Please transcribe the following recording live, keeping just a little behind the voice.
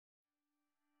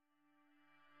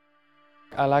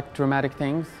I like dramatic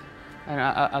things, and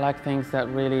I like things that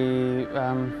really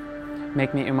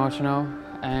make me emotional,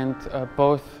 and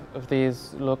both of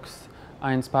these looks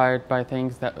are inspired by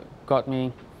things that got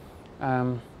me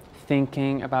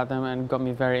thinking about them and got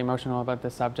me very emotional about the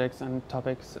subjects and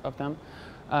topics of them.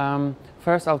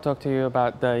 First, I'll talk to you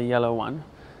about the yellow one,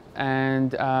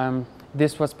 and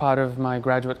this was part of my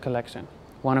graduate collection,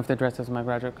 one of the dresses in my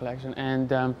graduate collection,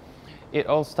 and it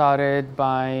all started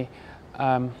by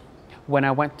when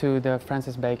I went to the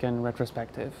Francis Bacon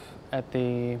retrospective at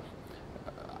the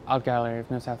Art Gallery of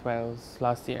New South Wales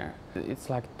last year. It's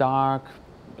like dark,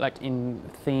 like in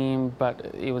theme,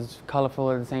 but it was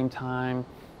colourful at the same time,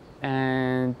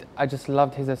 and I just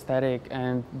loved his aesthetic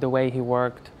and the way he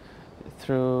worked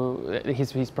through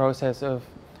his process of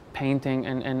painting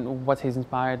and what he's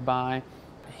inspired by.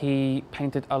 He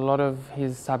painted a lot of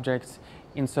his subjects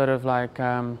in sort of like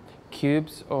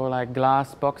cubes or like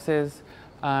glass boxes.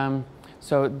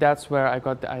 So that's where I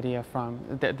got the idea from,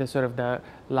 the sort of the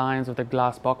lines of the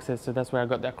glass boxes, so that's where I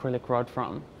got the acrylic rod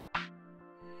from.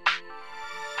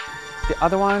 The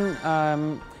other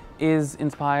one is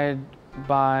inspired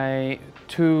by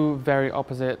two very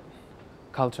opposite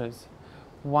cultures.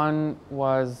 One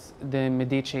was the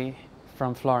Medici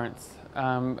from Florence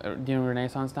during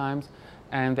Renaissance times,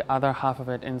 and the other half of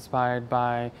it inspired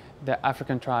by the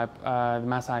African tribe, the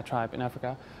Maasai tribe in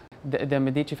Africa. The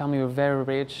Medici family were very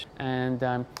rich, and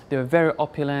they were very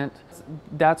opulent.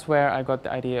 That's where I got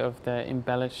the idea of the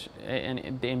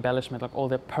embellishment, like all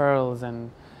the pearls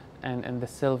and the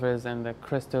silvers and the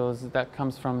crystals that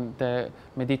comes from the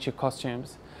Medici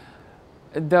costumes.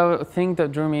 The thing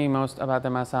that drew me most about the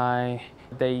Maasai,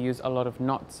 they use a lot of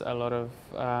knots, a lot of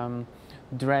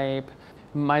drape.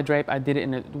 My drape, I did it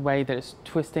in a way that is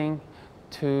twisting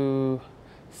to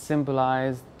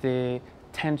symbolize the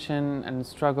tension and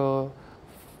struggle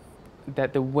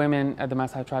that the women at the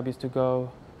Maasai tribe used to go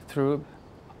through.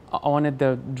 I wanted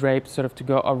the drape sort of to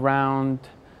go around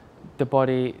the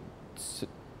body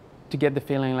to get the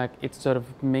feeling like it's sort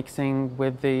of mixing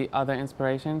with the other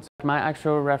inspirations. My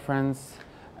actual reference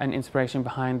and inspiration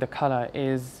behind the color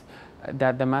is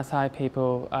that the Maasai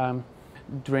people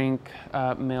drink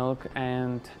milk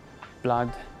and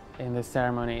blood in the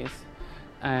ceremonies,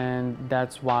 and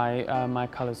that's why my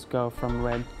colors go from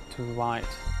red to white.